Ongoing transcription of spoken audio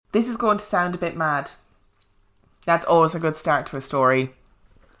This is going to sound a bit mad. That's always a good start to a story.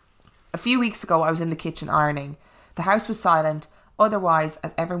 A few weeks ago, I was in the kitchen ironing. The house was silent, otherwise,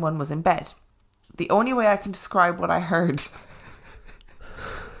 as everyone was in bed. The only way I can describe what I heard...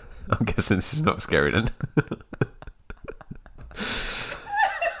 I'm guessing this is not scary then.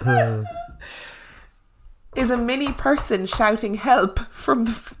 is a mini person shouting help from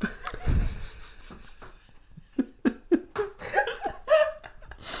the...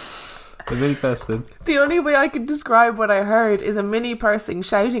 A mini person. The only way I can describe what I heard is a mini person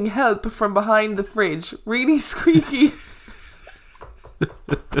shouting help from behind the fridge. Really squeaky.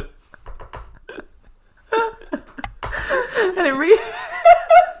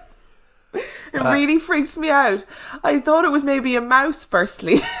 And it really freaked me out. I thought it was maybe a mouse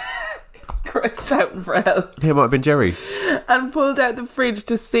firstly. Shouting for help. Yeah, it might have been Jerry. And pulled out the fridge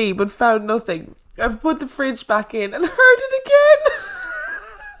to see, but found nothing. I've put the fridge back in and heard it again.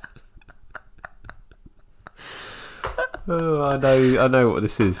 Oh, I know what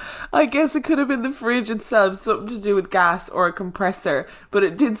this is. I guess it could have been the fridge itself, something to do with gas or a compressor, but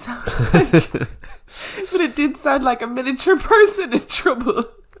it did sound like a miniature person in trouble.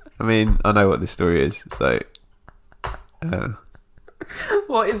 I mean, I know what this story is, so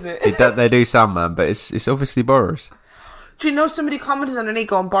what is it? They do sound, man, but it's obviously borrowers. Do you know somebody commented underneath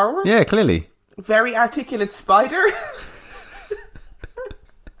going borrowers? Yeah, clearly. Very articulate spider.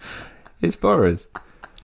 It's borrowers.